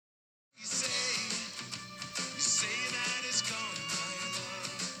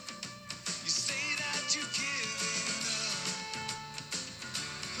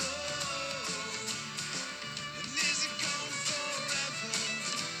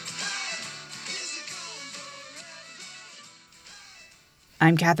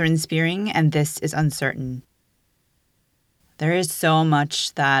I'm Catherine Spearing, and this is Uncertain. There is so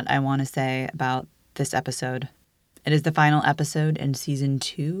much that I want to say about this episode. It is the final episode in season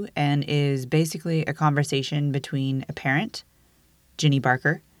 2 and is basically a conversation between a parent, Ginny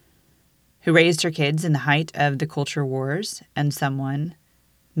Barker, who raised her kids in the height of the culture wars, and someone,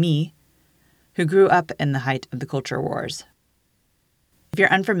 me, who grew up in the height of the culture wars. If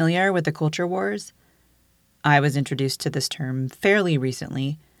you're unfamiliar with the culture wars, I was introduced to this term fairly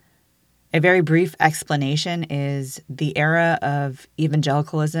recently. A very brief explanation is the era of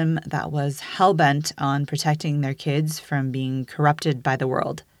evangelicalism that was hell-bent on protecting their kids from being corrupted by the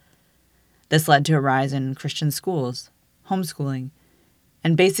world. This led to a rise in Christian schools, homeschooling,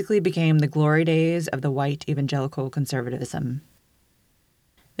 and basically became the glory days of the white evangelical conservatism.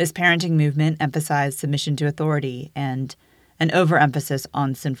 This parenting movement emphasized submission to authority and an overemphasis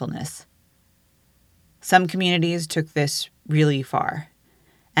on sinfulness. Some communities took this really far,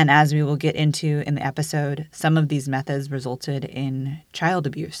 and as we will get into in the episode, some of these methods resulted in child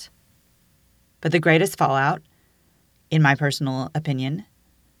abuse. But the greatest fallout, in my personal opinion,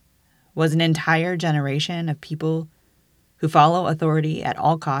 was an entire generation of people who follow authority at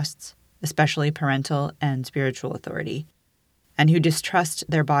all costs, especially parental and spiritual authority, and who distrust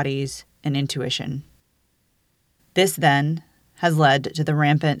their bodies and intuition. This, then, has led to the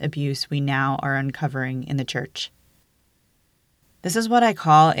rampant abuse we now are uncovering in the church. This is what I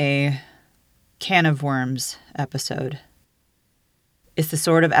call a can of worms episode. It's the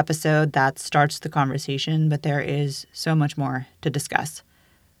sort of episode that starts the conversation, but there is so much more to discuss.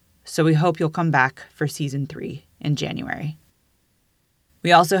 So we hope you'll come back for season 3 in January.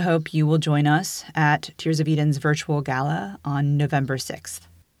 We also hope you will join us at Tears of Eden's virtual gala on November 6th.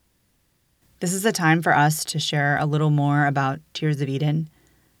 This is a time for us to share a little more about Tears of Eden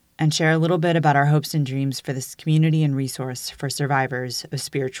and share a little bit about our hopes and dreams for this community and resource for survivors of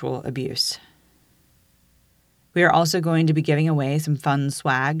spiritual abuse. We are also going to be giving away some fun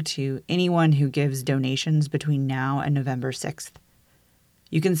swag to anyone who gives donations between now and November 6th.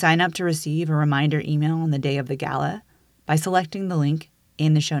 You can sign up to receive a reminder email on the day of the gala by selecting the link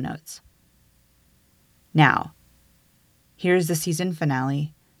in the show notes. Now, here's the season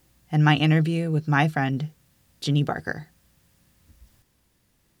finale and my interview with my friend, Ginny Barker.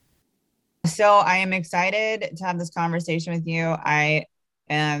 So I am excited to have this conversation with you. I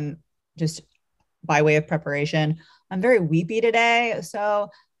am just, by way of preparation, I'm very weepy today, so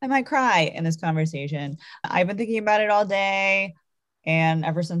I might cry in this conversation. I've been thinking about it all day, and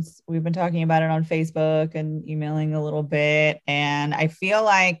ever since we've been talking about it on Facebook and emailing a little bit, and I feel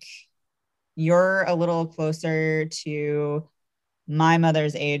like you're a little closer to my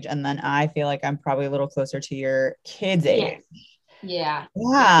mother's age, and then I feel like I'm probably a little closer to your kids' age. Yeah.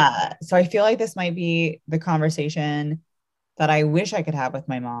 So I feel like this might be the conversation that I wish I could have with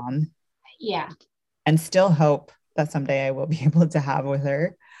my mom. Yeah. And still hope that someday I will be able to have with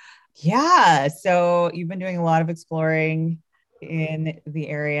her. Yeah. So you've been doing a lot of exploring in the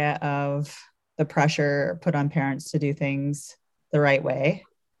area of the pressure put on parents to do things the right way.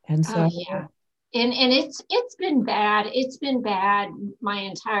 And so And it's been bad. It's been bad my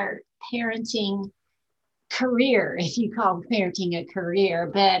entire parenting career, if you call parenting a career.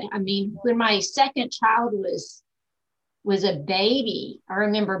 But I mean, when my second child was a baby, I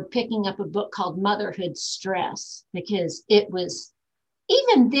remember picking up a book called Motherhood Stress, because it was,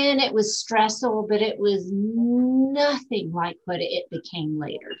 even then it was stressful, but it was nothing like what it became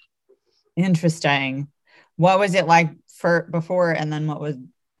later. Interesting. What was it like for before, and then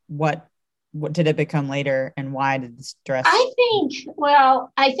what did it become later, and why did the stress? I think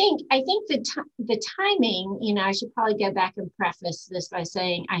the timing, I should probably go back and preface this by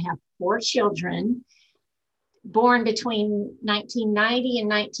saying I have 4 children born between 1990 and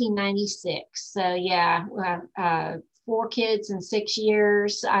 1996. So yeah, 4 kids in 6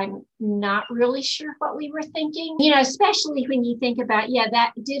 years. I'm not really sure what we were thinking, especially when you think about,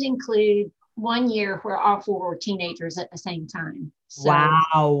 that did include 1 year where all 4 were teenagers at the same time. So,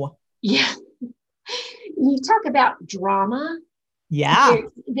 wow. Yeah. You talk about drama. Yeah.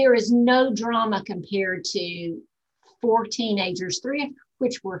 There is no drama compared to 4 teenagers, 3 of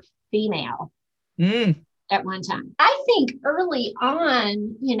which were female at one time. I think early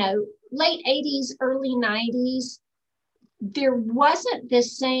on, late 80s, early 90s, there wasn't the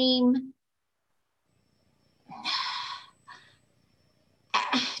same,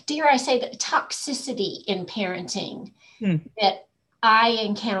 dare I say, the toxicity in parenting that I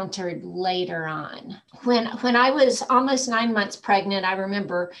encountered later on. When I was almost 9 months pregnant, I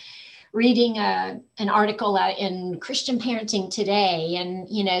remember reading an article in Christian Parenting Today, and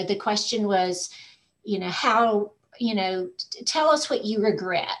the question was, how tell us what you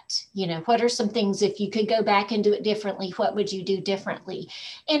regret. What are some things, if you could go back and do it differently, what would you do differently?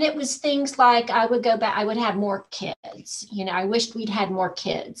 And it was things like, I would go back, I would have more kids. I wished we'd had more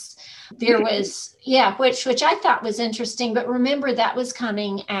kids. There was, which I thought was interesting, but remember that was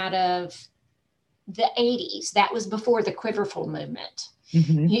coming out of the 80s. That was before the Quiverful movement.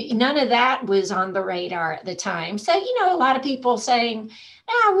 Mm-hmm. None of that was on the radar at the time. So, a lot of people saying,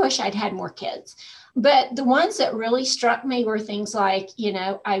 I wish I'd had more kids. But the ones that really struck me were things like,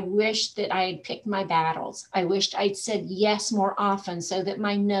 I wish that I had picked my battles. I wished I'd said yes more often so that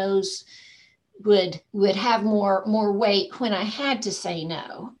my no's would have more weight when I had to say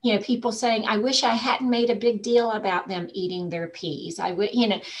no. People saying, I wish I hadn't made a big deal about them eating their peas. I would,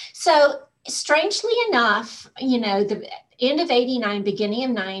 so strangely enough, the end of 89, beginning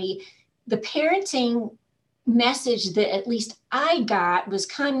of 90, the parenting message that at least I got was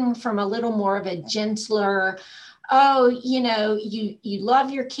coming from a little more of a gentler, you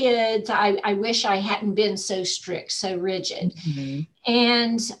love your kids. I wish I hadn't been so strict, so rigid. Mm-hmm.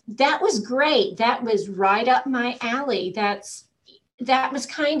 And that was great. That was right up my alley. That was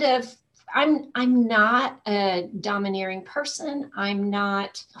kind of, I'm not a domineering person. I'm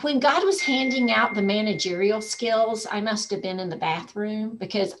not. When God was handing out the managerial skills, I must have been in the bathroom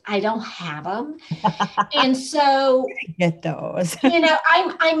because I don't have them. And so get those.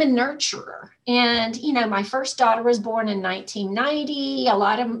 I'm a nurturer. And, my first daughter was born in 1990. A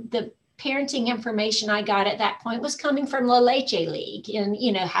lot of the parenting information I got at that point was coming from La Leche League and,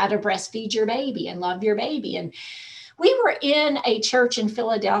 how to breastfeed your baby and love your baby. And we were in a church in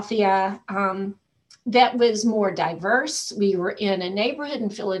Philadelphia that was more diverse. We were in a neighborhood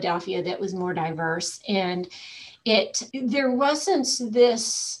in Philadelphia that was more diverse. And there wasn't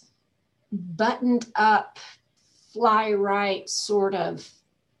this buttoned up, fly right sort of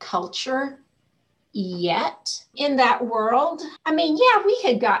culture yet in that world. I mean, we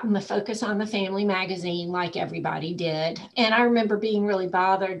had gotten the Focus on the Family magazine like everybody did. And I remember being really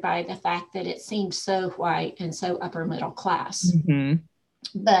bothered by the fact that it seemed so white and so upper middle class. Mm-hmm.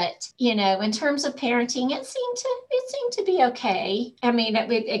 But, in terms of parenting, it seemed to be okay. I mean,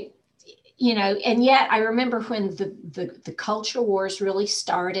 and yet I remember when the culture wars really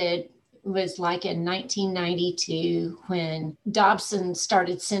started was like in 1992 when Dobson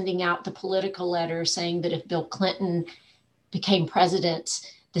started sending out the political letter saying that if Bill Clinton became president,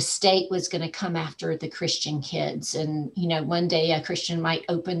 the state was going to come after the Christian kids. And, one day a Christian might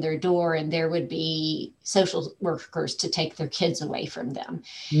open their door and there would be social workers to take their kids away from them.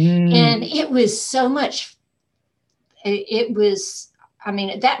 And it was so much, at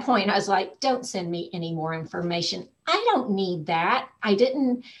that point I was like, don't send me any more information. I don't need that. I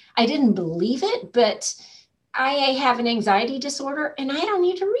didn't believe it, but I have an anxiety disorder and I don't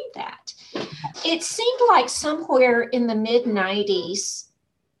need to read that. It seemed like somewhere in the mid 90s,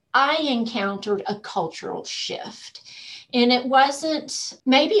 I encountered a cultural shift. And it wasn't,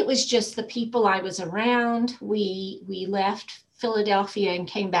 maybe it was just the people I was around. We left Philadelphia and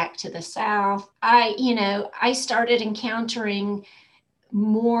came back to the South. I started encountering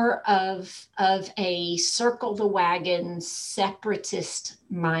more of a circle the wagon separatist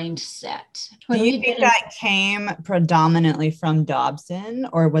mindset. Do you think that came predominantly from Dobson,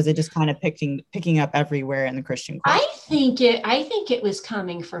 or was it just kind of picking up everywhere in the Christian culture? I think it was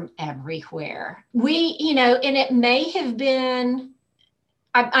coming from everywhere. And it may have been,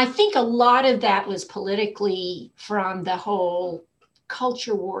 I think a lot of that was politically from the whole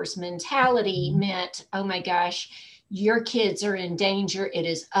culture wars mentality meant, oh my gosh, your kids are in danger. It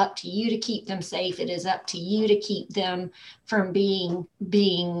is up to you to keep them safe. It is up to you to keep them from being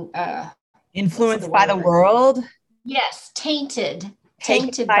influenced by the world. Yes, tainted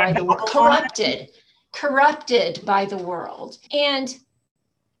by the world, corrupted by the world. And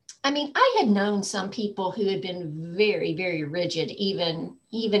I had known some people who had been very, very rigid, even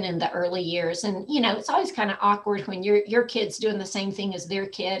in the early years. And, it's always kind of awkward when your kid's doing the same thing as their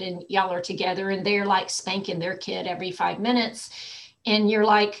kid and y'all are together and they're like spanking their kid every 5 minutes. And you're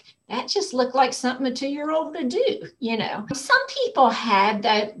like, that just looked like something a 2-year-old would do, Some people had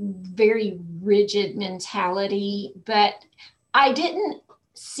that very rigid mentality, but I didn't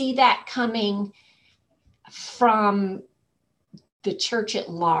see that coming from the church at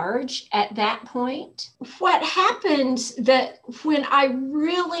large at that point. What happened that when I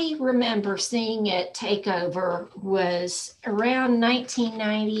really remember seeing it take over was around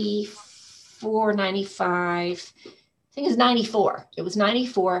 1994, 95. I think it was 94. It was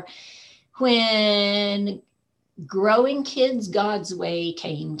 94 when Growing Kids God's Way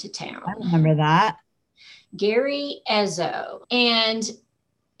came to town. I remember that. Gary Ezzo. And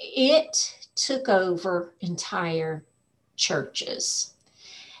it took over entire churches.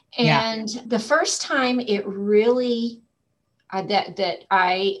 Yeah. And the first time it really that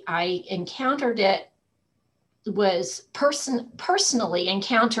I encountered it was personally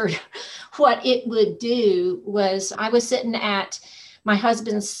encountered what it would do was I was sitting at my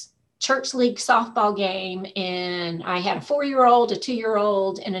husband's church league softball game, and I had a 4-year-old, a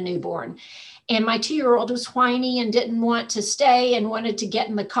 2-year-old, and a newborn. And my 2-year-old was whiny and didn't want to stay and wanted to get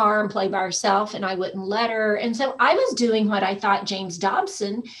in the car and play by herself, and I wouldn't let her. And so I was doing what I thought James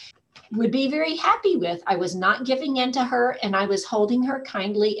Dobson would be very happy with. I was not giving in to her, and I was holding her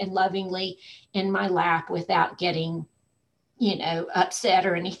kindly and lovingly in my lap without getting, upset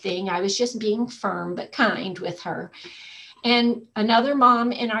or anything. I was just being firm but kind with her. And another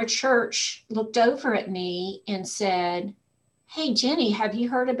mom in our church looked over at me and said, "Hey, Jenny, have you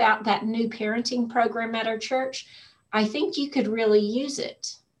heard about that new parenting program at our church? I think you could really use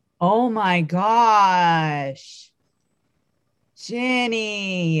it." Oh my gosh.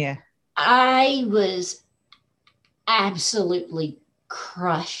 Jenny. I was absolutely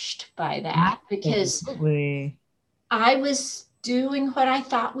crushed by that because Absolutely. I was doing what I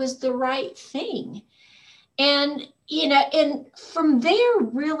thought was the right thing. And, and from there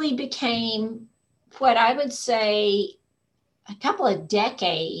really became what I would say a couple of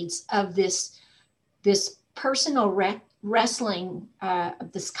decades of this personal wrestling,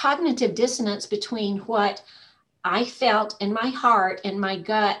 this cognitive dissonance between what I felt in my heart and my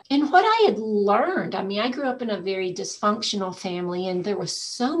gut and what I had learned. I mean, I grew up in a very dysfunctional family, and there was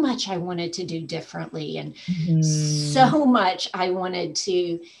so much I wanted to do differently, and so much I wanted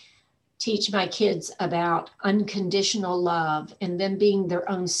to teach my kids about unconditional love and them being their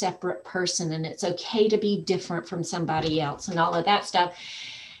own separate person. And it's okay to be different from somebody else and all of that stuff.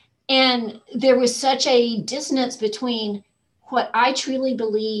 And there was such a dissonance between what I truly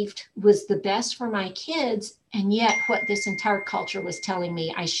believed was the best for my kids and yet what this entire culture was telling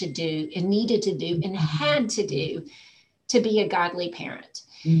me I should do and needed to do and had to do to be a godly parent.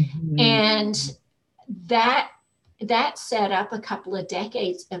 And that set up a couple of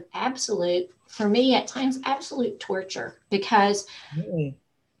decades of absolute, for me at times, absolute torture, because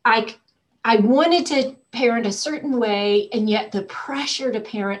I wanted to parent a certain way, and yet the pressure to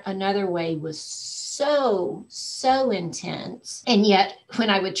parent another way was so intense. And yet when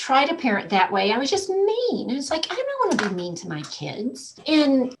I would try to parent that way, I was just mean. It's like, I don't want to be mean to my kids.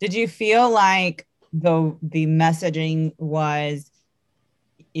 And did you feel like the messaging was,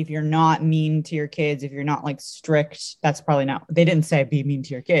 if you're not mean to your kids, if you're not like strict, that's probably not, they didn't say be mean to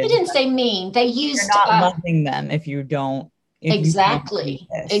your kids. They didn't say mean. They used, you're not loving them if you don't. Exactly.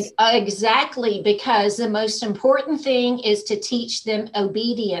 Exactly. Because the most important thing is to teach them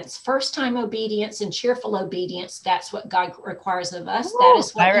obedience, first time obedience and cheerful obedience. That's what God requires of us. That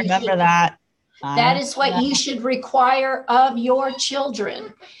is what I remember that. That is what you should require of your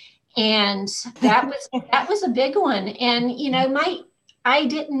children. And that was a big one. And, I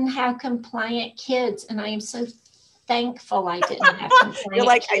didn't have compliant kids, and I am so thankful I didn't have compliant You're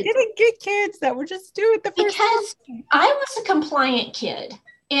like, kids. I didn't get kids that would just do it the first because time. I was a compliant kid,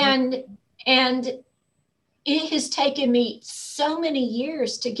 and it has taken me so many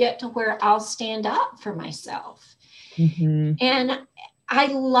years to get to where I'll stand up for myself. And I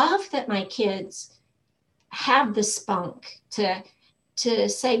love that my kids have the spunk to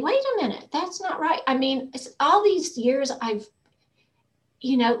say, wait a minute, that's not right. I mean, it's all these years I've,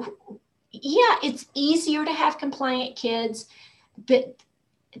 it's easier to have compliant kids, but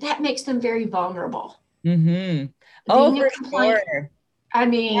that makes them very vulnerable. Oh, for sure. I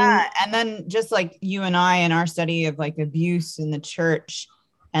mean, yeah. And then just like you and I in our study of like abuse in the church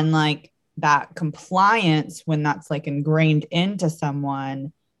and like that compliance, when that's like ingrained into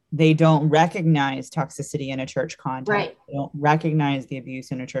someone, they don't recognize toxicity in a church context. Right. They don't recognize the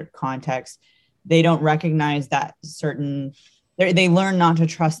abuse in a church context. They don't recognize that they learn not to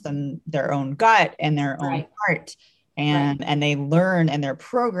trust their own gut and their own heart. And they learn, and they're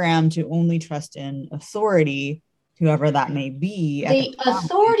programmed to only trust in authority, whoever that may be. The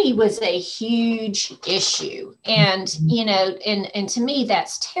authority was a huge issue. And, and to me,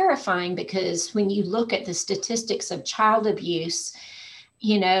 that's terrifying, because when you look at the statistics of child abuse,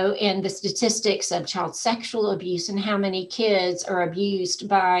 and the statistics of child sexual abuse and how many kids are abused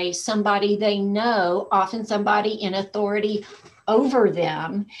by somebody they know, often somebody in authority over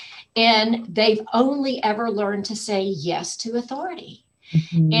them, and they've only ever learned to say yes to authority.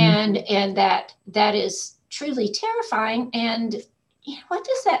 And that is truly terrifying. And what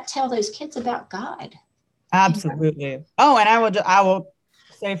does that tell those kids about God? Absolutely. Oh, and I will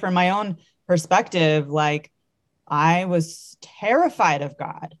say from my own perspective, like I was terrified of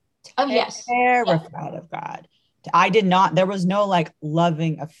God, Oh, yes. Yeah. terrified of God. There was no like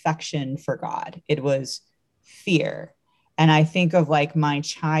loving affection for God. It was fear. And I think of like my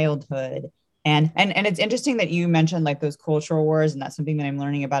childhood and it's interesting that you mentioned like those cultural wars, and that's something that I'm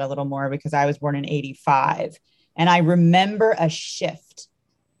learning about a little more because I was born in 85. And I remember a shift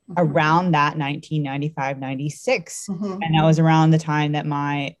around that 1995, 96. Mm-hmm. And that was around the time that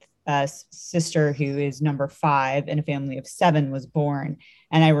my sister, who is number 5 in a family of 7, was born.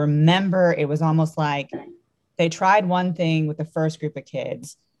 And I remember it was almost like they tried one thing with the first group of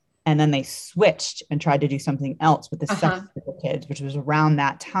kids, and then they switched and tried to do something else with the second group of kids, which was around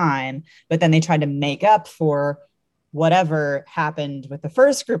that time. But then they tried to make up for whatever happened with the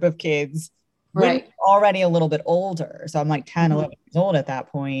first group of kids, right, already a little bit older. So I'm like 10, 11 years old at that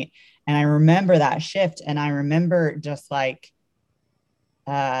point. And I remember that shift. And I remember just like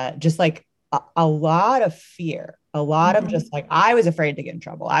a lot of fear, a lot of just like, I was afraid to get in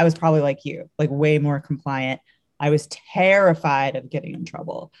trouble. I was probably like you, like way more compliant. I was terrified of getting in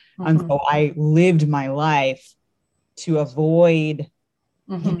trouble. And so I lived my life to avoid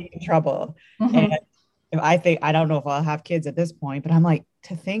getting in trouble. And if I think, I don't know if I'll have kids at this point, but I'm like,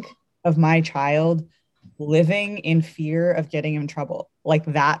 to think of my child living in fear of getting in trouble, like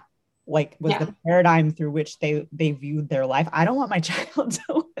that, like was the paradigm through which they viewed their life. I don't want my child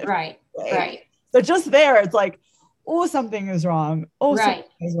to live. Right. So just there, it's like, oh, something is wrong. Oh, something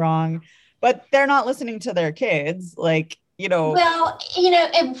is wrong. But they're not listening to their kids. Like, you know. Well, you know,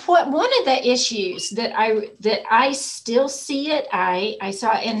 and what one of the issues that I still see it, I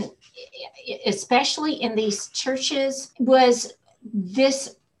saw in, especially in these churches, was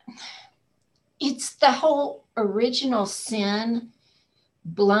this, it's the whole original sin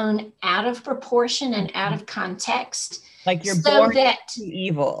blown out of proportion and out of context. Like you're born to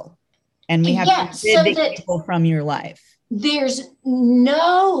evil, and we have to rid the evil from your life. There's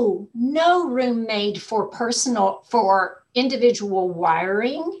no room made for individual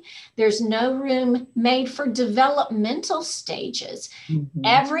wiring. There's no room made for developmental stages.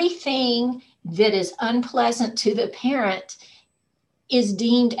 Everything that is unpleasant to the parent is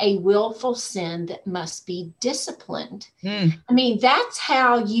deemed a willful sin that must be disciplined. I mean, that's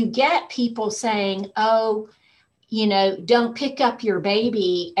how you get people saying, oh, you know, don't pick up your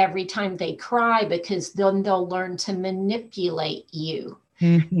baby every time they cry because then they'll learn to manipulate you.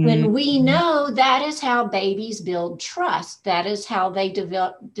 When we know that is how babies build trust. That is how they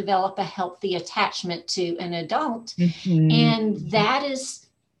develop a healthy attachment to an adult. And that is,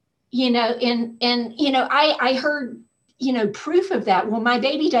 you know, and you know, I heard, you know, proof of that. Well, my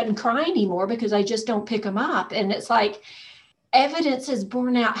baby doesn't cry anymore because I just don't pick him up. And it's like, evidence has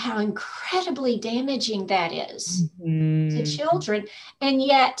borne out how incredibly damaging that is to children. And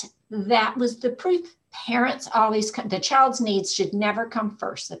yet that was the proof. Parents always the child's needs should never come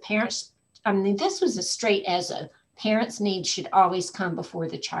first. The parents, I mean, this was as straight as a parent's needs should always come before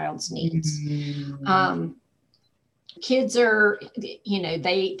the child's needs. Kids are, you know,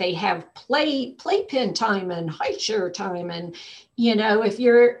 they have playpen time and high chair time. And, you know, if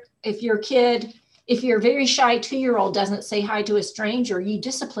your kid, if your very shy 2-year-old doesn't say hi to a stranger, you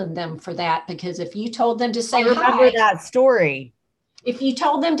discipline them for that. Because if you told them to say hi. I remember that story. If you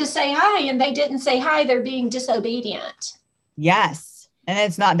told them to say hi and they didn't say hi, they're being disobedient. Yes.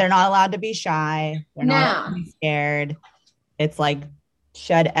 And they're not allowed to be shy. They're not allowed to be scared. It's like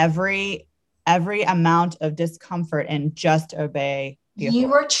shed every amount of discomfort and just obey.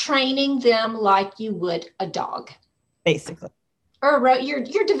 You are training them like you would a dog. Basically. Or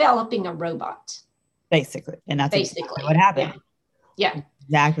you're developing a robot. Basically. And that's basically what happened. Yeah.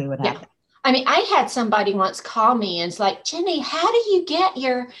 Exactly what happened. I mean, I had somebody once call me and it's like, Jenny, how do you get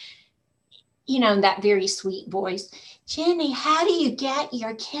your, you know, that very sweet voice, Jenny, how do you get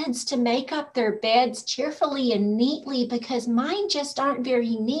your kids to make up their beds cheerfully and neatly? Because mine just aren't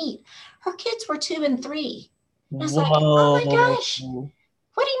very neat. Her kids were 2 and 3. And I was like, oh my gosh,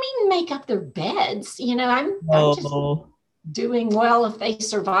 what do you mean make up their beds? You know, I'm just doing well if they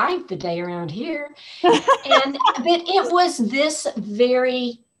survive the day around here. But it was this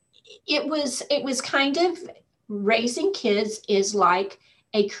it was kind of raising kids is like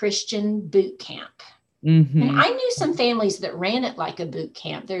a Christian boot camp. And I knew some families that ran it like a boot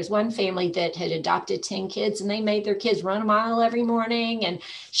camp. There's one family that had adopted 10 kids and they made their kids run a mile every morning, and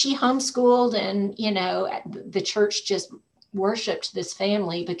she homeschooled, and, you know, the church just worshiped this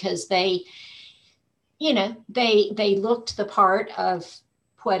family because they, you know, they looked the part of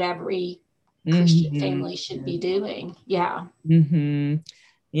what every Christian family should be doing. Yeah.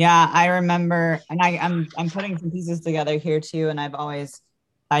 Yeah, I remember, and I'm putting some pieces together here too. And I've always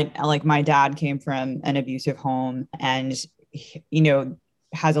I like my dad came from an abusive home and, you know,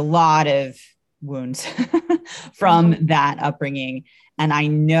 has a lot of wounds from Mhm. that upbringing. And I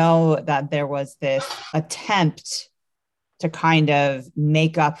know that there was this attempt to kind of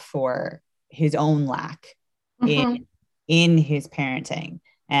make up for his own lack in Mhm. his parenting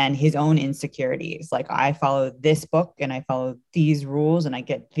and his own insecurities. Like, I follow this book and I follow these rules and I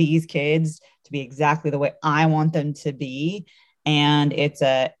get these kids to be exactly the way I want them to be. And it's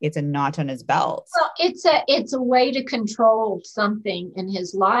a notch on his belt. Well, it's a way to control something in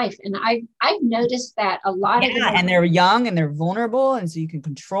his life, and I've noticed that Yeah, and they're young and they're vulnerable, and so you can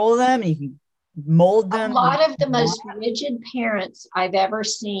control them and you can mold a them. lot of the most rigid parents I've ever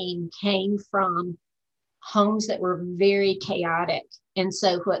seen came from homes that were very chaotic. And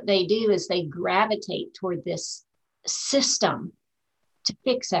so what they do is they gravitate toward this system to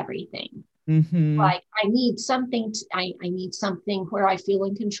fix everything. Mm-hmm. Like I need something where I feel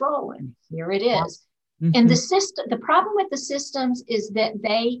in control, and here it is. And Mm-hmm. the problem with the systems is that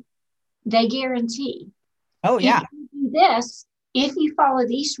they guarantee Oh if yeah. you do this, if you follow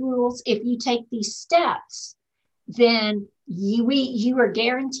these rules, if you take these steps, then you are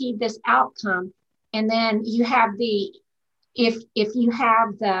guaranteed this outcome. And then you have the if you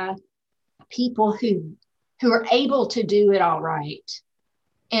have the people who are able to do it all right,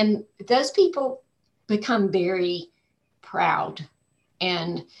 and those people become very proud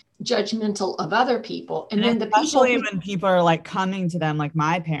and judgmental of other people. And And then the people especially who, when people are like coming to them, like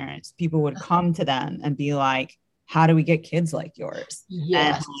my parents, people would come to them and be like, how do we get kids like yours? And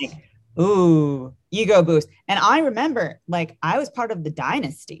yes, like, ooh, ego boost. And I remember, like, I was part of the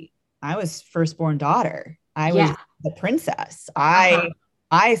dynasty. I was firstborn daughter. I was yeah, the princess. uh-huh,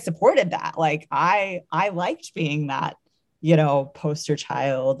 I supported that. Like, I liked being that, you know, poster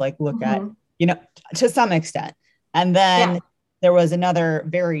child, like look at, mm-hmm. you know, to some extent. And Yeah, then there was another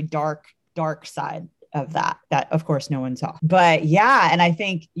very dark side of that of course no one saw. But yeah, and I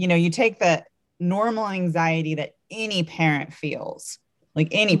think, you know, you take the normal anxiety that any parent feels, like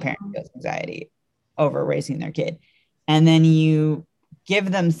any parent mm-hmm. feels anxiety over raising their kid, and then you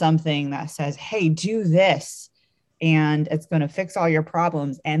give them something that says, hey, do this and it's going to fix all your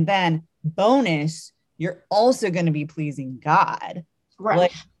problems, and then bonus, you're also going to be pleasing God. Right.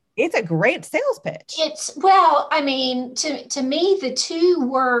 Like, it's a great sales pitch. It's well, I mean, to me, the two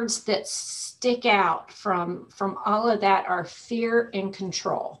words that stick out from all of that are fear and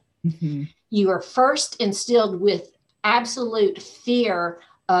control. Mm-hmm. You are first instilled with absolute fear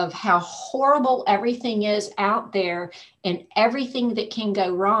of how horrible everything is out there and everything that can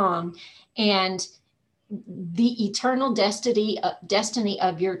go wrong, and the eternal destiny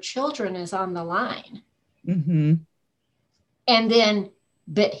of your children is on the line. Mm-hmm. And then,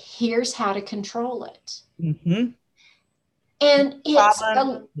 but here's how to control it. Mm-hmm. And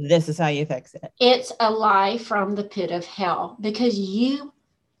Problem, this is how you fix it. it's a lie from the pit of hell because you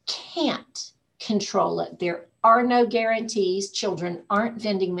can't control it. There are no guarantees. Children aren't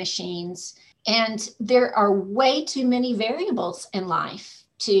vending machines. And there are way too many variables in life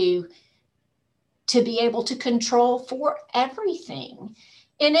to be able to control for everything.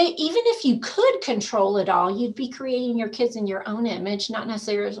 And even if you could control it all, you'd be creating your kids in your own image, not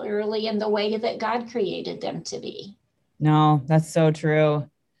necessarily in the way that God created them to be. No, that's so true.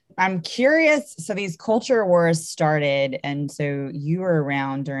 I'm curious. So these culture wars started, and so you were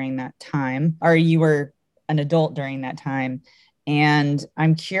around during that time, or you were an adult during that time. And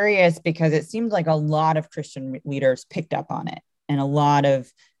I'm curious because it seemed like a lot of Christian leaders picked up on it, and a lot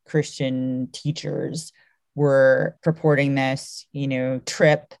of Christian teachers were purporting this, you know,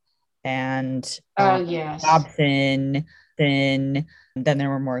 Tripp and Oh, yes. Dobson. Then there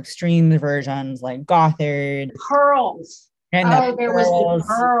were more extreme versions like Gothard Pearls. and the Oh, there was the Pearls.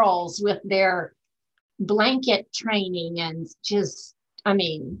 pearls with their blanket training and just, I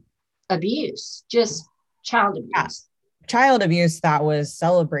mean, abuse, just child Yeah, abuse, child abuse that was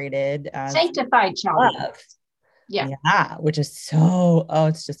celebrated as sanctified child love. abuse. Yeah. Yeah, which is so, oh,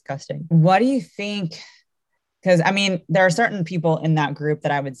 it's disgusting. What do you think? Because I mean, there are certain people in that group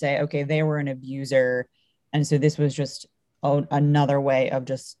that I would say, okay, they were an abuser. And so this was just another way of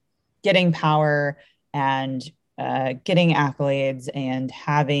just getting power and getting accolades and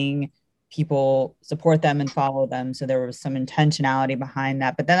having people support them and follow them. So there was some intentionality behind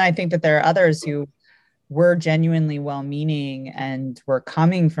that. But then I think that there are others who were genuinely well meaning and were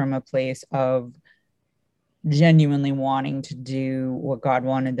coming from a place of genuinely wanting to do what God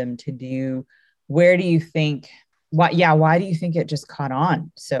wanted them to do. Where do you think, why do you think it just caught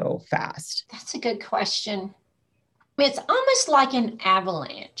on so fast? That's a good question. It's almost like an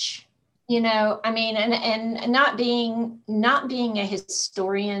avalanche. I mean, and not being a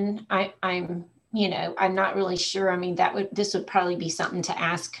historian, I'm not really sure. I mean, this would probably be something to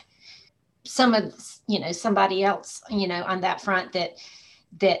ask somebody else, on that front that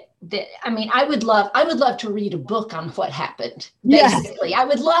I mean, I would love to read a book on what happened. Basically, Yes. I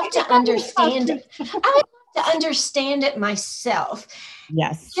would love to understand it. I would love to understand it myself.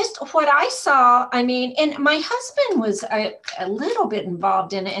 Yes. Just what I saw, I mean, and my husband was a little bit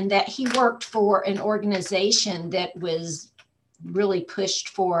involved in it, and that he worked for an organization that was really pushed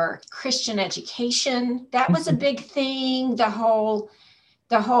for Christian education. That was a big thing. The whole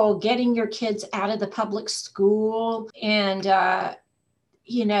getting your kids out of the public school, and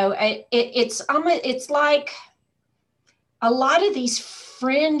it's like a lot of these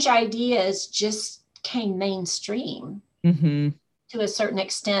fringe ideas just came mainstream to a certain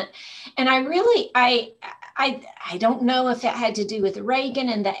extent. And I don't know if it had to do with Reagan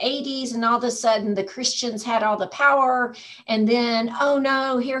in the 80s, and all of a sudden the Christians had all the power, and then, oh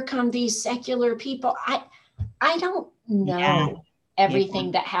no, here come these secular people. I don't know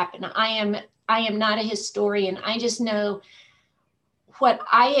everything that happened. I am not a historian. I just know what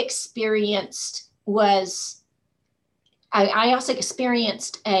I experienced was I also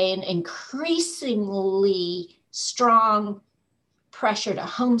experienced an increasingly strong pressure to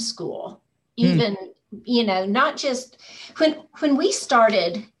homeschool, even, not just when we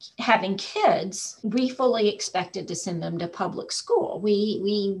started having kids, we fully expected to send them to public school.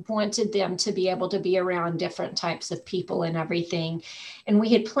 We wanted them to be able to be around different types of people and everything. And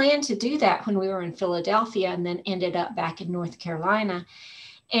we had planned to do that when we were in Philadelphia, and then ended up back in North Carolina.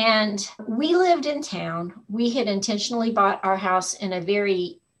 And we lived in town. We had intentionally bought our house in a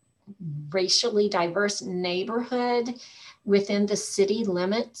very racially diverse neighborhood within the city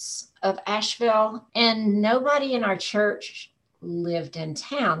limits of Asheville. And nobody in our church lived in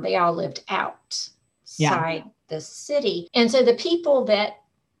town. They all lived outside the city. And so the people that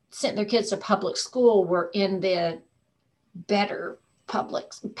sent their kids to public school were in the better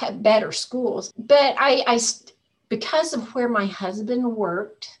schools. But because of where my husband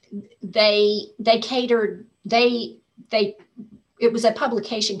worked, they catered, it was a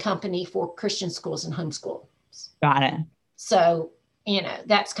publication company for Christian schools and homeschool. Got it. So,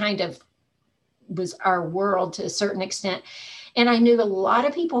 that's kind of was our world to a certain extent. And I knew a lot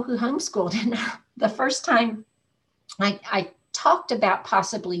of people who homeschooled. And the first time I talked about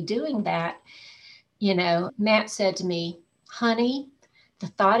possibly doing that, Matt said to me, honey, the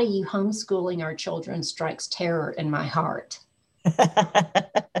thought of you homeschooling our children strikes terror in my heart.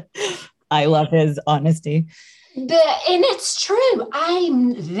 I love his honesty. And it's true.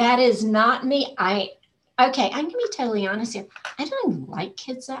 That is not me. I'm going to be totally honest here. I don't even like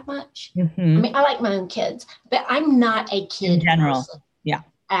kids that much. I mean, I like my own kids, but I'm not a kid in general person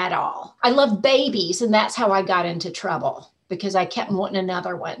at all. I love babies, and that's how I got into trouble, because I kept wanting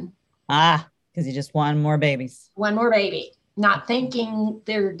another one. Because you just want more babies. One more baby, not thinking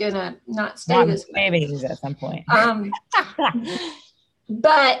they're gonna not stay with babies at some point.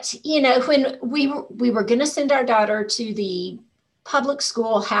 But when we were going to send our daughter to the public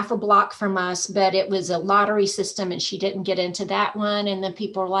school half a block from us, but it was a lottery system, and she didn't get into that one. And then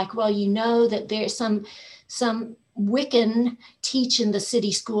people are like, well, that there's some Wiccan teach in the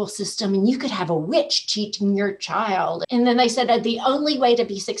city school system, and you could have a witch teaching your child. And then they said the only way to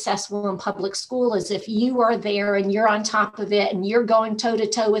be successful in public school is if you are there and you're on top of it and you're going toe to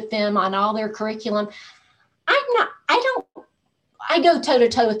toe with them on all their curriculum. I go toe to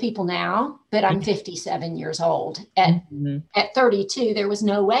toe with people now, but I'm 57 years old. At 32, there was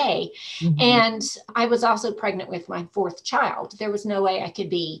no way. And I was also pregnant with my fourth child. There was no way I could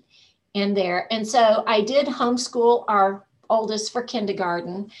be in there. And so I did homeschool our oldest for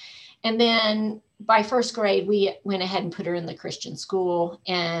kindergarten. And then by first grade, we went ahead and put her in the Christian school.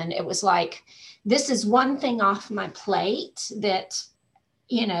 And it was like, this is one thing off my plate that,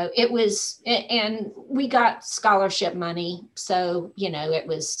 it was, and we got scholarship money. So, it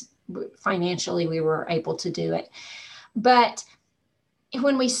was financially, we were able to do it. But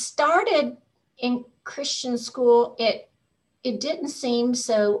when we started in Christian school, it didn't seem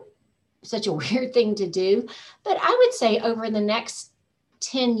such a weird thing to do. But I would say over the next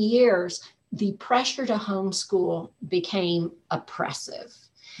 10 years, the pressure to homeschool became oppressive.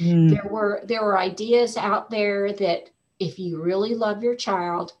 There were ideas out there that if you really love your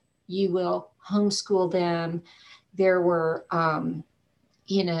child, you will homeschool them. There were, don't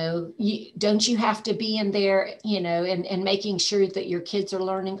you have to be in there, and making sure that your kids are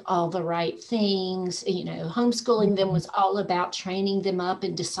learning all the right things. Homeschooling them was all about training them up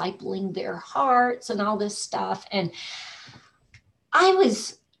and discipling their hearts and all this stuff. And I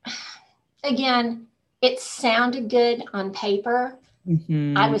was again, it sounded good on paper. I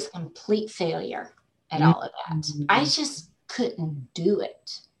Mm-hmm. was a complete failure at all of that. I Mm-hmm. just couldn't do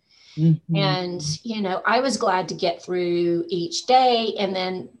it. And, Mm-hmm. I was glad to get through each day. And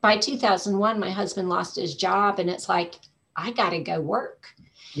then by 2001, my husband lost his job, and it's like, I got to go work.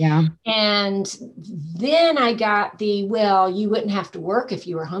 Yeah. And then I got well, you wouldn't have to work if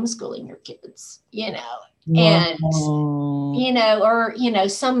you were homeschooling your kids, and, Whoa. or,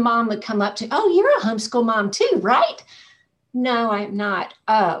 some mom would come up to, oh, you're a homeschool mom too, right? No, I'm not.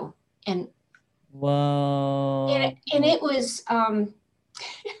 Oh, and, Whoa. and it was,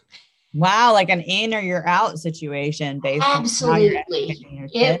 Wow, like an in or you're out situation based on how you're absolutely. educating your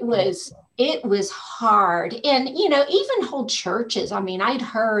It kids. was hard. And even whole churches. I mean, I'd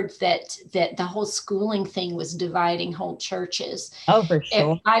heard that the whole schooling thing was dividing whole churches. Oh, for It,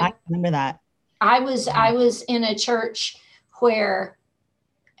 sure. I remember that. I was in a church where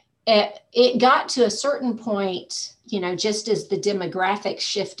it got to a certain point, just as the demographics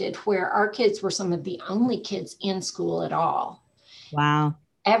shifted, where our kids were some of the only kids in school at all. Wow.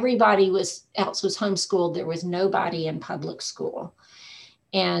 Everybody else was homeschooled. There was nobody in public school.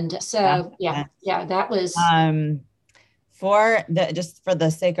 And That so, makes sense. that was, Um, for the just for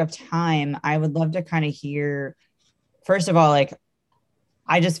the sake of time, I would love to kind of hear, first of all, like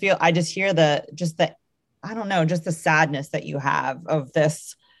I just hear the I don't know, just the sadness that you have of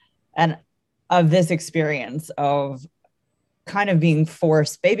this and of this experience of kind of being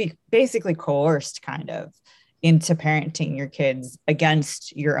forced, basically coerced kind of into parenting your kids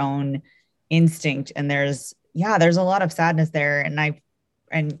against your own instinct. And there's a lot of sadness there. I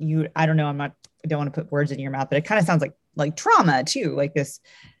don't know, I don't want to put words in your mouth, but it kind of sounds like trauma too, like this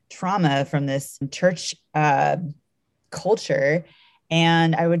trauma from this church culture.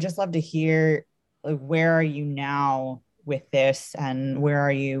 And I would just love to hear, like, where are you now with this, and where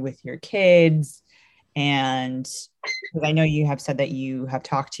are you with your kids? And because I know you have said that you have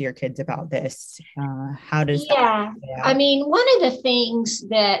talked to your kids about this. How does that yeah. play I out? mean, one of the things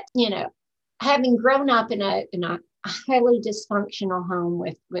that, having grown up in a highly dysfunctional home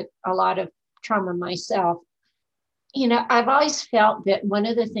with a lot of trauma myself, I've always felt that one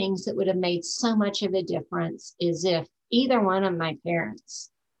of the things that would have made so much of a difference is if either one of my parents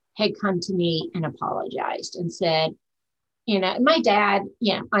had come to me and apologized and said, my dad,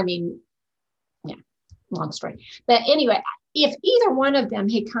 I mean, yeah, long story. But anyway, if either one of them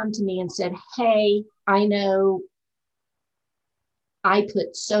had come to me and said, hey, I know I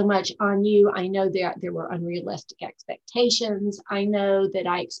put so much on you. I know there were unrealistic expectations. I know that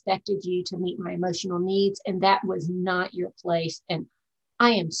I expected you to meet my emotional needs, and that was not your place. And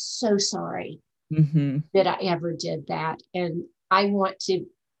I am so sorry Mm-hmm. that I ever did that. And I want to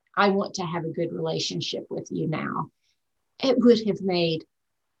have a good relationship with you now. It would have made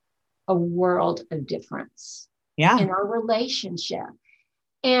a world of difference Yeah. in our relationship.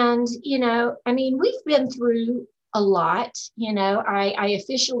 And, I mean, we've been through a lot. I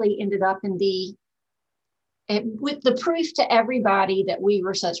officially ended up with the proof to everybody that we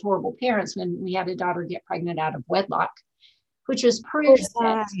were such horrible parents when we had a daughter get pregnant out of wedlock, which was Oh, proof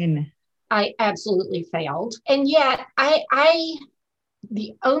that fine. I absolutely failed. And yet,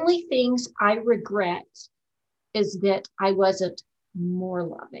 the only things I regret is that I wasn't more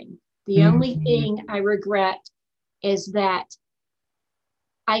loving. The only Mm-hmm. thing I regret is that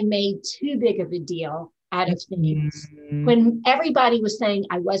I made too big of a deal out of things. Mm-hmm. When everybody was saying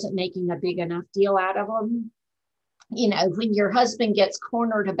I wasn't making a big enough deal out of them, when your husband gets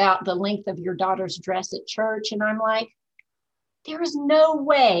cornered about the length of your daughter's dress at church, and I'm like, there is no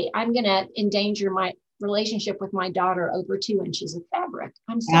way I'm going to endanger my relationship with my daughter over 2 inches of fabric.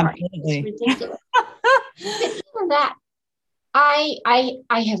 I'm sorry. It's Absolutely. ridiculous. But even that, I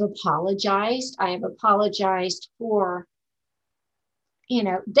have apologized. I have apologized for,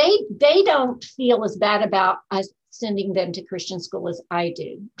 they don't feel as bad about us sending them to Christian school as I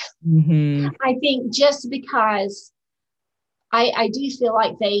do. Mm-hmm. I think just because I do feel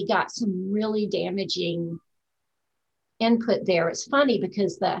like they got some really damaging input there. It's funny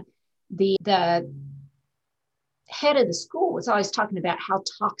because the head of the school was always talking about how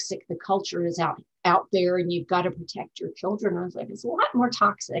toxic the culture is out there, and you've got to protect your children. I was like, it's a lot more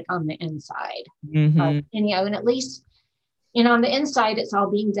toxic on the inside. Mm-hmm. And at least, on the inside, it's all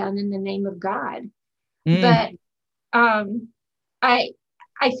being done in the name of God. Mm. But um, I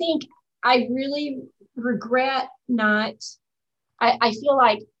I think I really regret not. I feel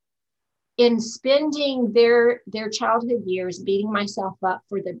like in spending their childhood years beating myself up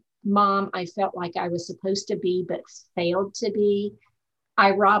for the mom I felt like I was supposed to be but failed to be,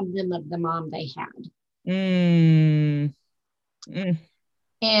 I robbed them of the mom they had. Mm. Mm.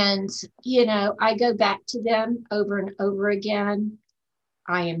 And, I go back to them over and over again.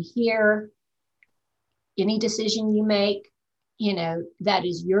 I am here. Any decision you make, that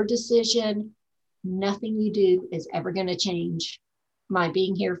is your decision. Nothing you do is ever going to change my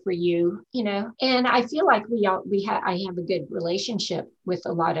being here for you, and I feel like I have a good relationship with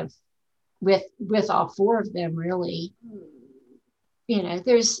a lot of, with all four of them, really.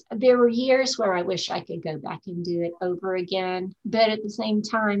 There were years where I wish I could go back and do it over again, but at the same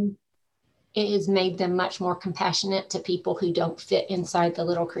time, it has made them much more compassionate to people who don't fit inside the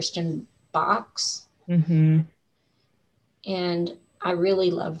little Christian box. Mm-hmm. And I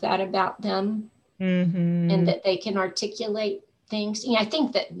really love that about them. Mm-hmm. And that they can articulate things. I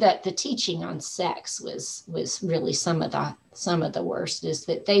think that the teaching on sex was really some of the worst, is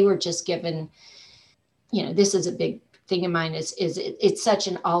that they were just given, this is a big thing of mine, it's such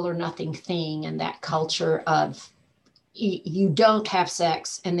an all or nothing thing, and that culture of you don't have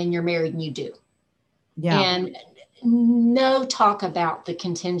sex and then you're married and you do. Yeah. And no talk about the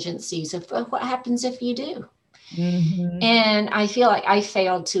contingencies of what happens if you do. Mm-hmm. And I feel like I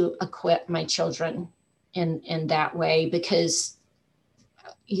failed to equip my children in that way, because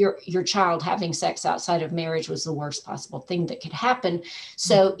your child having sex outside of marriage was the worst possible thing that could happen.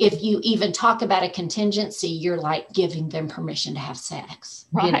 So if you even talk about a contingency, you're like giving them permission to have sex.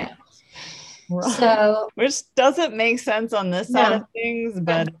 Right. Right. So, which doesn't make sense on this side of things,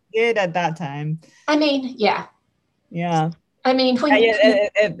 but it did at that time. I mean, yeah. I mean, when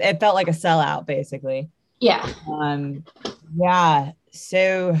it felt like a sellout, basically. Yeah. Yeah.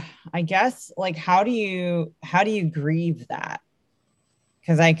 So I guess, like, how do you grieve that?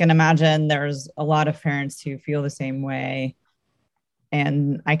 Because I can imagine there's a lot of parents who feel the same way.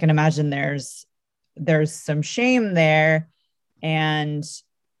 And I can imagine there's some shame there. And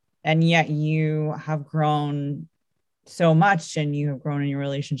yet you have grown so much, and you have grown in your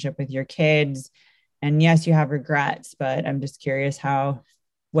relationship with your kids. And yes, you have regrets, but I'm just curious,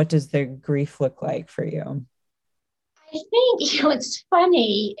 what does the grief look like for you? I think, what's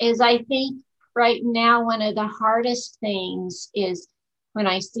funny is, I think right now, one of the hardest things is when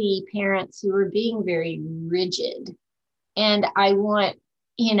I see parents who are being very rigid, and I want,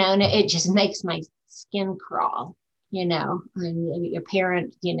 and it just makes my skin crawl, and a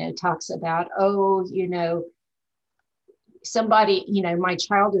parent, talks about, somebody, my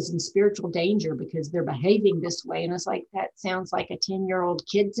child is in spiritual danger because they're behaving this way. And it's like, that sounds like a 10-year-old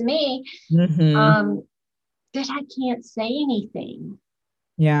kid to me. Mm-hmm. But I can't say anything.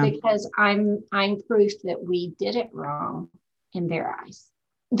 Yeah. Because I'm proof that we did it wrong in their eyes.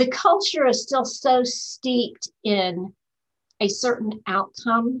 The culture is still so steeped in a certain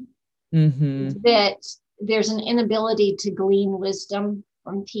outcome, mm-hmm. that there's an inability to glean wisdom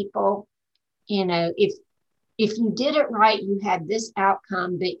from people. If you did it right, you had this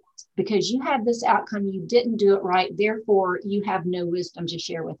outcome, but because you had this outcome, you didn't do it right. Therefore, you have no wisdom to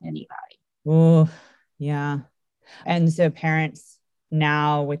share with anybody. Oh, yeah. And so parents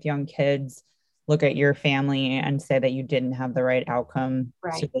now with young kids look at your family and say that you didn't have the right outcome.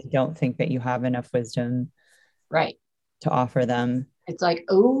 Right. So they don't think that you have enough wisdom. Right. To offer them. It's like,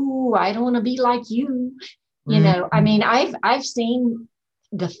 oh, I don't want to be like you. I mean, I've seen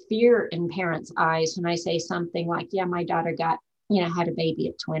the fear in parents' eyes when I say something like, yeah, my daughter got, had a baby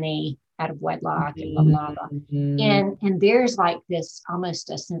at 20 out of wedlock, and blah, blah, blah. Mm-hmm. And there's like this almost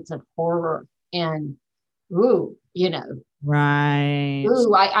a sense of horror and, ooh, right.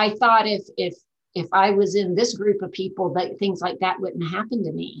 Ooh, I thought if I was in this group of people, that things like that wouldn't happen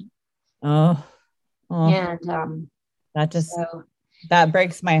to me. Oh. And that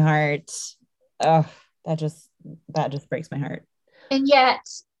breaks my heart. Oh, that just breaks my heart. And yet,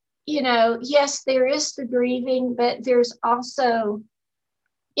 yes, there is the grieving, but there's also,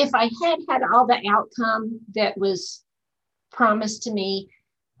 if I had all the outcome that was promised to me,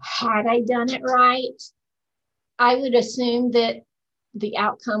 had I done it right, I would assume that the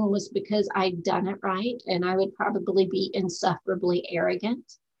outcome was because I'd done it right, and I would probably be insufferably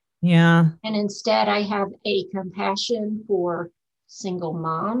arrogant. Yeah. And instead, I have a compassion for single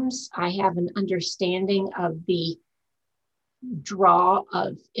moms. I have an understanding of the draw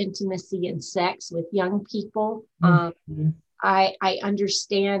of intimacy and sex with young people. Mm-hmm. I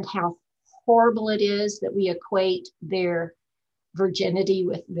understand how horrible it is that we equate their virginity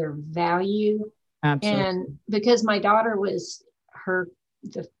with their value. Absolutely. And because my daughter was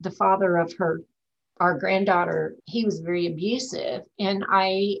the father of our granddaughter, he was very abusive. And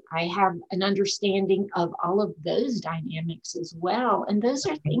I have an understanding of all of those dynamics as well. And those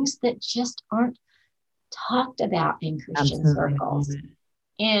are things that just aren't talked about in Christian circles.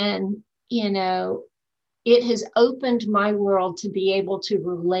 And, it has opened my world to be able to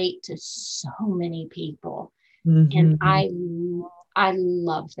relate to so many people. And Mm-hmm. I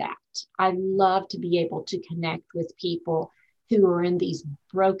love that. I love to be able to connect with people who are in these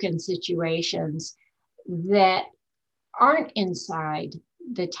broken situations that aren't inside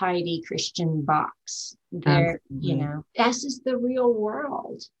the tidy Christian box. They're, Absolutely. this is the real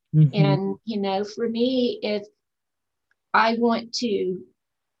world. Mm-hmm. And, for me, if I want to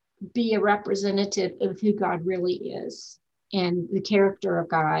be a representative of who God really is and the character of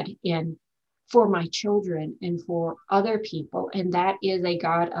God, and for my children and for other people. And that is a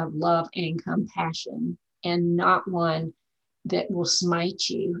God of love and compassion, and not one that will smite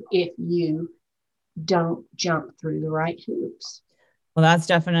you if you don't jump through the right hoops. Well, that's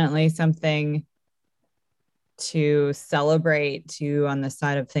definitely something to celebrate too on the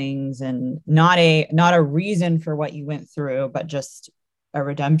side of things, and not a reason for what you went through, but just a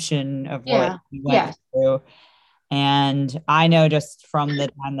redemption of what Yeah. you went Yes. through. And I know just from the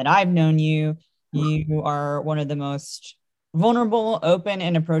time that I've known you, you are one of the most vulnerable, open,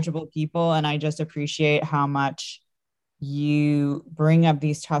 and approachable people. And I just appreciate how much you bring up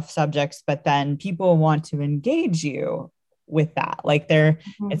these tough subjects, but then people want to engage you with that. Like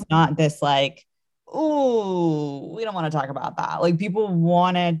it's not this like, oh, we don't want to talk about that. Like people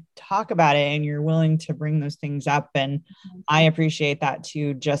want to talk about it and you're willing to bring those things up. And I appreciate that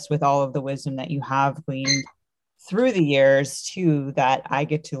too, just with all of the wisdom that you have gleaned through the years too, that I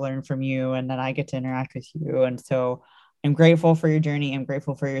get to learn from you and that I get to interact with you. And so I'm grateful for your journey. I'm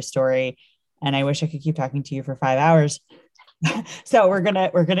grateful for your story. And I wish I could keep talking to you for 5 hours. So we're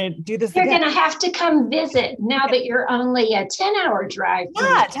gonna do this You're again. going to have to come visit now that you're only a 10-hour drive from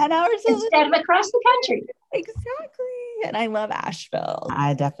Yeah, 10 hours instead of across the country. exactly. And I love Asheville.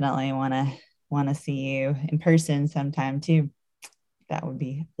 I definitely want to see you in person sometime too. That would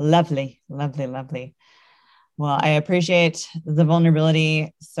be lovely, lovely, lovely. Well, I appreciate the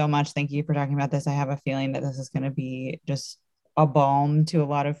vulnerability so much. Thank you for talking about this. I have a feeling that this is going to be just a balm to a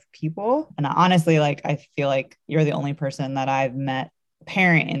lot of people. And honestly, like, I feel like you're the only person that I've met,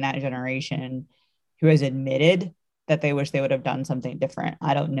 parent in that generation, who has admitted that they wish they would have done something different.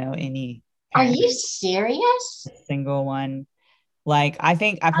 I don't know any Are parent, you serious? single one. Like, I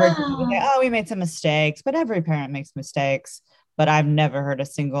think I've heard people say, Oh, oh, we made some mistakes, but every parent makes mistakes. But I've never heard a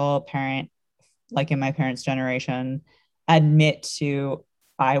single parent, like in my parents' generation, admit to,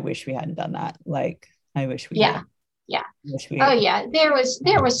 I wish we hadn't done that. Like, I wish we had. yeah. Yeah. Wish Oh we. yeah. There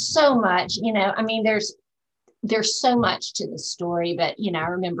was so much, I mean, there's so much to the story, but I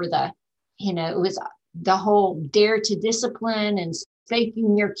remember it was the whole dare to discipline and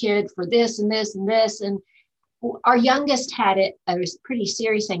spanking your kid for this and this and this. And our youngest had a pretty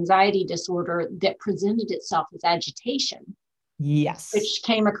serious anxiety disorder that presented itself as agitation, Yes. which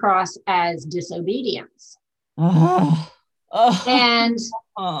came across as disobedience. Oh, oh, And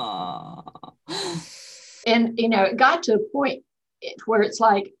oh. it got to a point where it's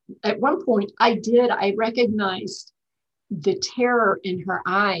like, at one point I recognized the terror in her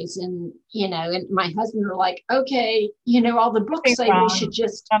eyes, and my husband were like, okay, all the books Something's say we should wrong.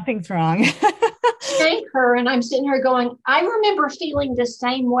 just Something's wrong. spank her. And I'm sitting here going, I remember feeling the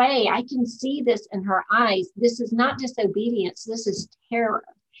same way. I can see this in her eyes. This is not disobedience, this is terror.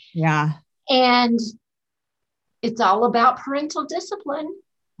 Yeah. And it's all about parental discipline.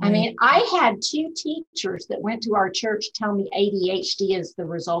 I mean, I had two teachers that went to our church tell me ADHD is the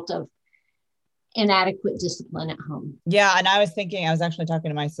result of inadequate discipline at home. Yeah. And I was actually talking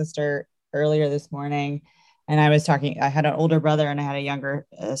to my sister earlier this morning, and I had an older brother and I had a younger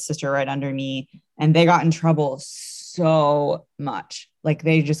sister right under me, and they got in trouble so much. Like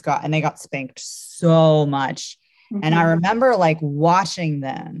they got spanked so much. Mm-hmm. And I remember like watching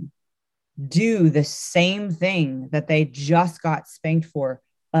them do the same thing that they just got spanked for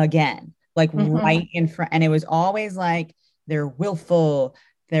again, like right in front. And it was always like, they're willful,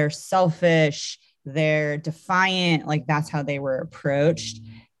 they're selfish, they're defiant. Like that's how they were approached.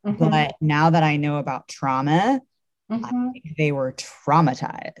 But now that I know about trauma, I think they were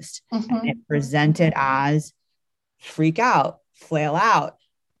traumatized and it presented as freak out, flail out.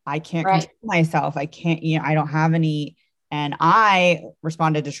 I can't control myself. I can't, I don't have any. And I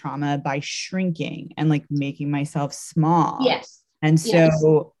responded to trauma by shrinking and like making myself small. Yes. And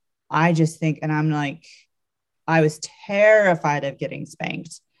so I just think, and I'm like, I was terrified of getting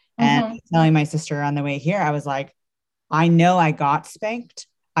spanked. And telling my sister on the way here, I was like, I know I got spanked.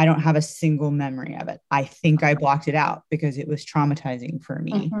 I don't have a single memory of it. I think I blocked it out because it was traumatizing for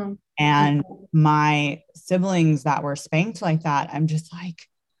me. And my siblings that were spanked like that, I'm just like,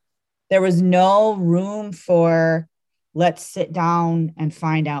 there was no room for, let's sit down and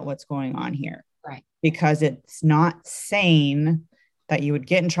find out what's going on here. Right. because it's not sane that you would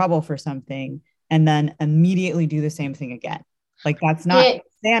get in trouble for something and then immediately do the same thing again. Like that's not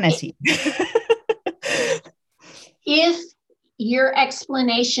sanity. If your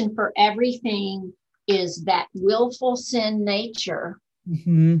explanation for everything is that willful sin nature,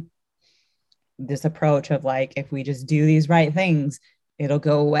 Mm-hmm. This approach of like, if we just do these right things, it'll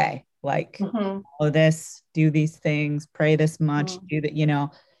go away. Like, follow this, do these things, pray this much, do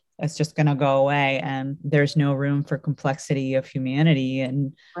that, it's just going to go away. And there's no room for complexity of humanity.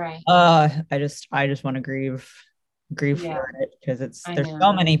 And right. I just want to grieve Yeah. for it, because there's know.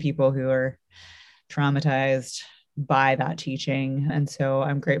 so many people who are traumatized by that teaching. And so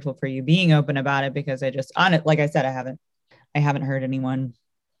I'm grateful for you being open about it, because I just, on it, like I said, I haven't heard anyone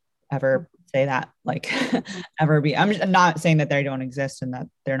ever say that, like ever be. I'm not saying that they don't exist and that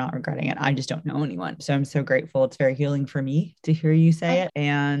they're not regretting it. I just don't know anyone. So I'm so grateful. It's very healing for me to hear you say it.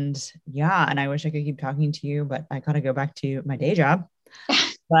 And yeah, and I wish I could keep talking to you, but I got to go back to my day job.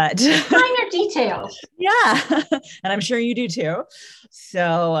 But minor details. Yeah. And I'm sure you do too.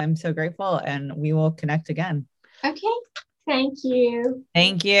 So I'm so grateful, and we will connect again. Okay. Thank you.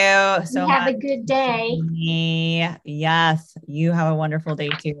 Thank you so much. Have a good day. Yes. You have a wonderful day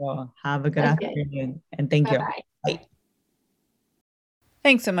too. Have a good afternoon. And thank Bye-bye. you. Bye.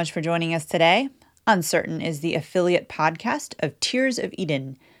 Thanks so much for joining us today. Uncertain is the affiliate podcast of Tears of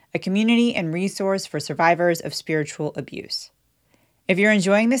Eden, a community and resource for survivors of spiritual abuse. If you're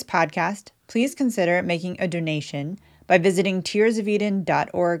enjoying this podcast, please consider making a donation by visiting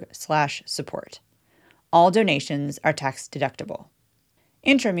tearsofeden.org/support. All donations are tax deductible.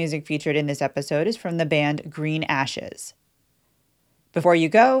 Intro music featured in this episode is from the band Green Ashes. Before you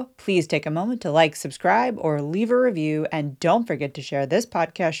go, please take a moment to like, subscribe, or leave a review, and don't forget to share this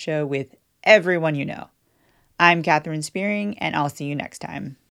podcast show with everyone you know. I'm Catherine Spearing, and I'll see you next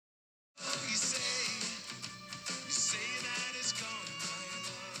time.